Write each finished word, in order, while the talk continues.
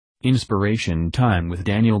Inspiration Time with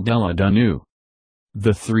Dela Dunoo.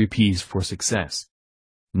 The 3 Ps for Success.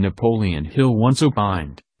 Napoleon Hill once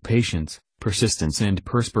opined, patience, persistence and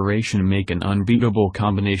perspiration make an unbeatable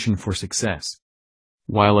combination for success.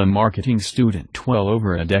 While a marketing student well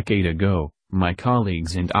over a decade ago, my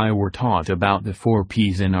colleagues and I were taught about the 4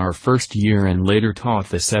 Ps in our first year and later taught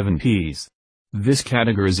the 7 Ps. This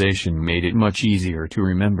categorization made it much easier to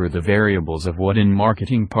remember the variables of what in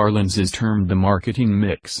marketing parlance is termed the marketing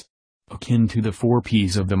mix. Akin to the 4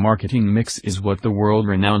 Ps of the marketing mix is what the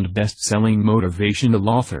world-renowned best-selling motivational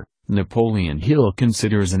author, Napoleon Hill,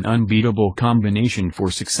 considers an unbeatable combination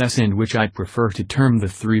for success, and which I prefer to term the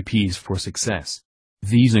 3 Ps for success.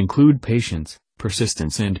 These include patience,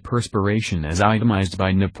 persistence and perspiration as itemized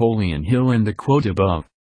by Napoleon Hill in the quote above.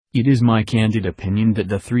 It is my candid opinion that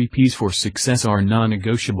the 3 Ps for success are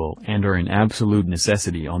non-negotiable and are an absolute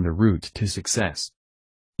necessity on the route to success.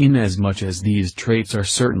 Inasmuch as these traits are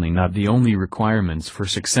certainly not the only requirements for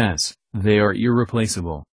success, they are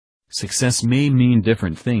irreplaceable. Success may mean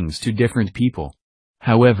different things to different people.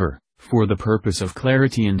 However, for the purpose of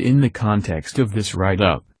clarity and in the context of this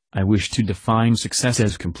write-up, I wish to define success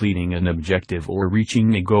as completing an objective or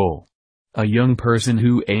reaching a goal. A young person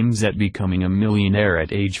who aims at becoming a millionaire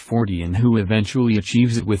at age 40 and who eventually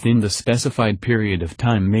achieves it within the specified period of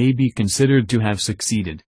time may be considered to have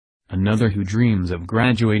succeeded. Another who dreams of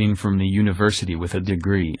graduating from the university with a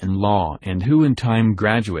degree in law and who in time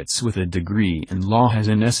graduates with a degree in law has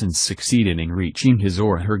in essence succeeded in reaching his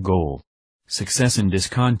or her goal. Success in this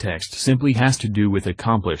context simply has to do with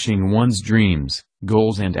accomplishing one's dreams,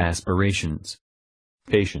 goals and aspirations.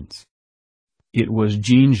 Patience. It was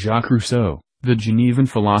Jean-Jacques Rousseau, the Genevan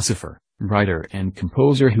philosopher, writer and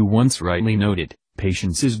composer, who once rightly noted,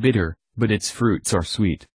 "Patience is bitter, but its fruits are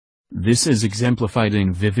sweet." This is exemplified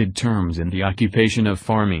in vivid terms in the occupation of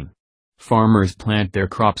farming. Farmers plant their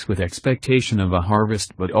crops with expectation of a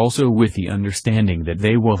harvest, but also with the understanding that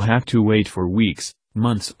they will have to wait for weeks,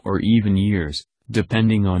 months or even years,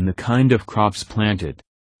 depending on the kind of crops planted.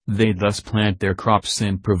 They thus plant their crops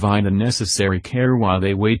and provide the necessary care while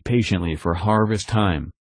they wait patiently for harvest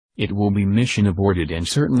time. It will be mission aborted and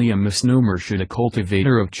certainly a misnomer should a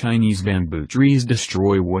cultivator of Chinese bamboo trees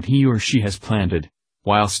destroy what he or she has planted,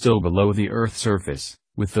 while still below the earth's surface,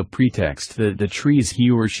 with the pretext that the trees he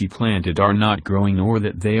or she planted are not growing or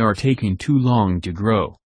that they are taking too long to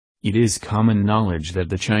grow. It is common knowledge that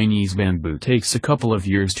the Chinese bamboo takes a couple of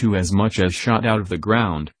years to as much as shot out of the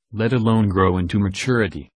ground, let alone grow into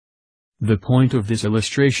maturity. The point of this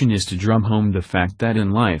illustration is to drum home the fact that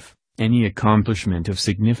in life, any accomplishment of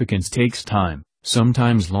significance takes time,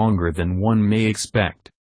 sometimes longer than one may expect.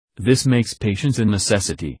 This makes patience a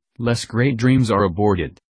necessity, lest great dreams are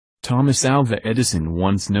aborted. Thomas Alva Edison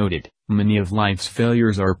once noted, "Many of life's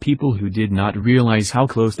failures are people who did not realize how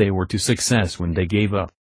close they were to success when they gave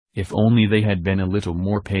up. If only they had been a little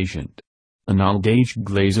more patient." Arnold H.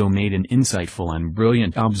 Glazo made an insightful and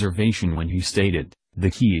brilliant observation when he stated,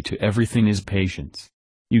 "The key to everything is patience.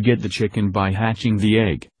 You get the chicken by hatching the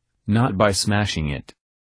egg, not by smashing it."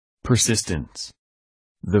 Persistence.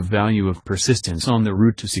 The value of persistence on the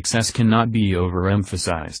route to success cannot be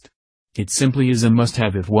overemphasized. It simply is a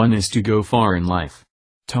must-have if one is to go far in life.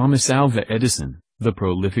 Thomas Alva Edison, the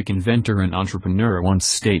prolific inventor and entrepreneur, once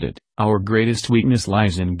stated, "Our greatest weakness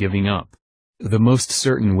lies in giving up. The most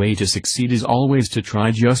certain way to succeed is always to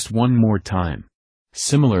try just one more time."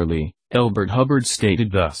 Similarly, Elbert Hubbard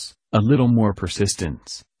stated thus, "A little more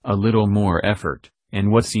persistence, a little more effort,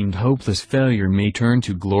 and what seemed hopeless failure may turn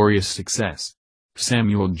to glorious success."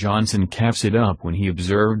 Samuel Johnson caps it up when he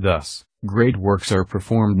observed thus, "Great works are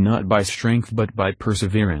performed not by strength but by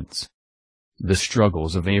perseverance." The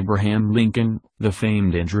struggles of Abraham Lincoln, the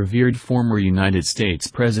famed and revered former United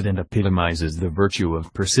States President, epitomizes the virtue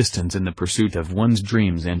of persistence in the pursuit of one's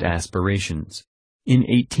dreams and aspirations. In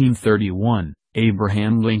 1831,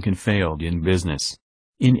 Abraham Lincoln failed in business.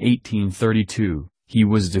 In 1832, he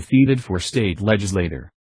was defeated for state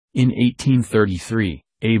legislator. In 1833,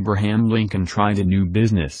 Abraham Lincoln tried a new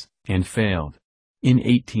business, and failed. In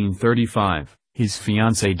 1835, his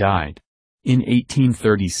fiancée died. In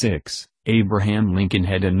 1836, Abraham Lincoln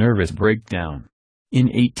had a nervous breakdown. In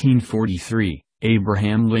 1843,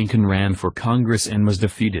 Abraham Lincoln ran for Congress and was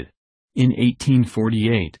defeated. In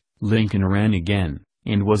 1848, Lincoln ran again,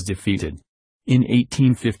 and was defeated. In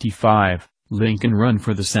 1855, Lincoln ran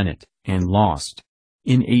for the Senate, and lost.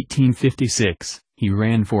 In 1856, he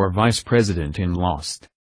ran for vice president and lost.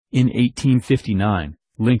 In 1859,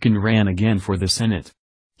 Lincoln ran again for the Senate.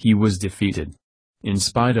 He was defeated. In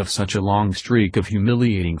spite of such a long streak of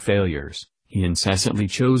humiliating failures, he incessantly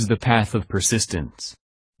chose the path of persistence.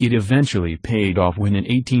 It eventually paid off when in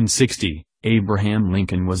 1860, Abraham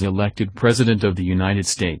Lincoln was elected President of the United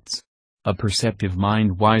States. A perceptive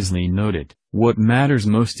mind wisely noted, "What matters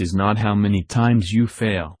most is not how many times you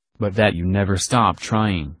fail, but that you never stop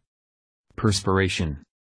trying." Perspiration.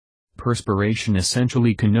 Perspiration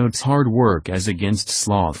essentially connotes hard work as against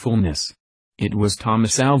slothfulness. It was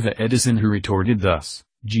Thomas Alva Edison who retorted thus,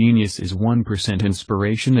 "Genius is 1%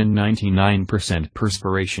 inspiration and 99%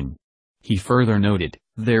 perspiration." He further noted,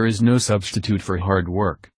 "There is no substitute for hard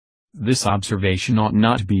work." This observation ought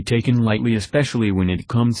not be taken lightly, especially when it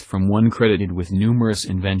comes from one credited with numerous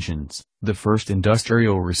inventions, the first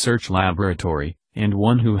industrial research laboratory, and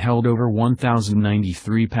one who held over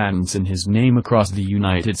 1,093 patents in his name across the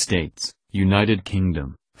United States, United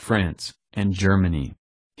Kingdom, France, and Germany.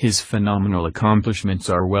 His phenomenal accomplishments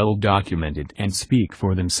are well documented and speak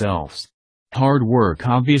for themselves. Hard work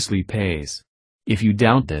obviously pays. If you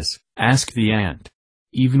doubt this, ask the ant.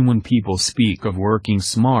 Even when people speak of working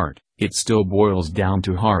smart, it still boils down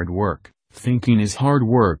to hard work. Thinking is hard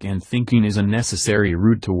work, and thinking is a necessary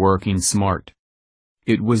route to working smart.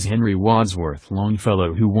 It was Henry Wadsworth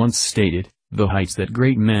Longfellow who once stated, "The heights that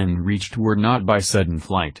great men reached were not by sudden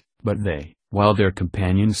flight, but they, while their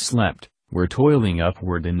companions slept, were toiling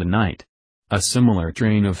upward in the night." A similar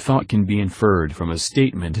train of thought can be inferred from a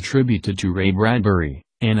statement attributed to Ray Bradbury,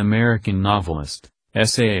 an American novelist,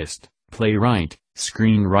 essayist, playwright,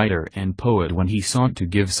 screenwriter and poet, when he sought to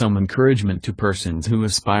give some encouragement to persons who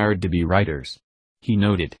aspired to be writers. He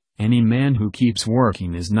noted, "Any man who keeps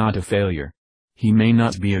working is not a failure. He may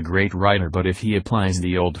not be a great writer, but if he applies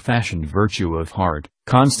the old-fashioned virtue of hard,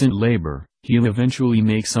 constant labor, he'll eventually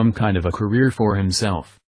make some kind of a career for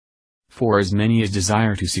himself." For as many as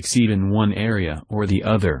desire to succeed in one area or the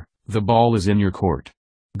other, the ball is in your court.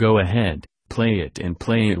 Go ahead, play it, and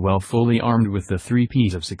play it well, fully armed with the 3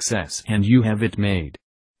 P's of success, and you have it made.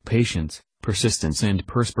 Patience, persistence and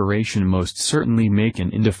perspiration most certainly make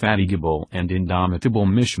an indefatigable and indomitable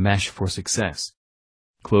mishmash for success.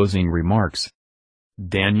 Closing remarks.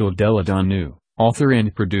 Daniel Dela Dunoo, author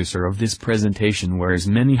and producer of this presentation, wears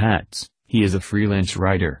many hats. He is a freelance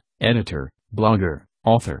writer, editor, blogger,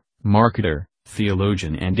 author, marketer,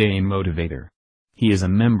 theologian and a motivator. He is a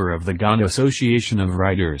member of the Ghana Association of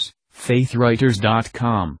Writers,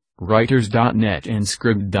 faithwriters.com, writers.net and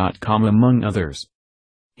scribd.com, among others.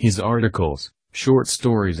 His articles, short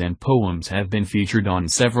stories and poems have been featured on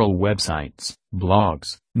several websites,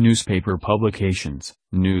 blogs, newspaper publications,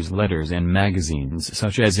 newsletters and magazines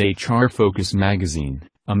such as HR Focus Magazine,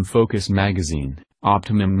 Focus Magazine,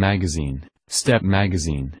 Optimum Magazine, Step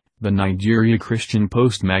Magazine, the Nigeria Christian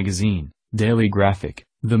Post Magazine, Daily Graphic,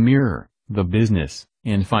 The Mirror, The Business,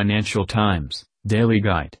 and Financial Times, Daily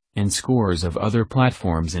Guide, and scores of other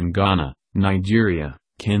platforms in Ghana, Nigeria,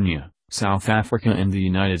 Kenya, South Africa and the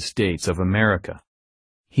United States of America.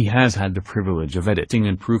 He has had the privilege of editing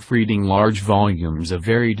and proofreading large volumes of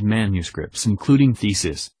varied manuscripts, including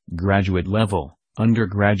thesis, graduate level,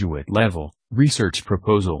 undergraduate level, research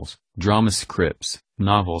proposals, drama scripts,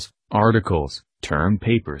 novels, articles, term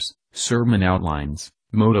papers, sermon outlines,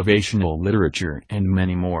 motivational literature and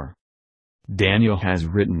many more. Daniel has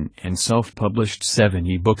written and self-published 7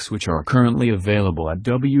 ebooks which are currently available at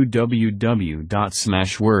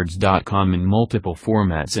www.smashwords.com in multiple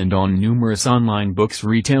formats and on numerous online books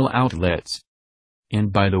retail outlets.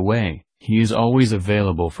 And by the way, he is always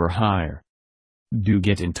available for hire. Do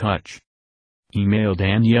get in touch. Email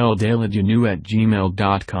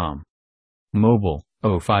danieldeladunoo@gmail.com. Mobile,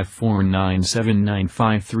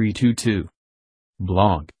 0549795322.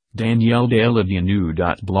 Blog,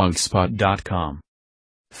 danieldeladunoo.blogspot.com.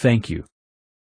 Thank you.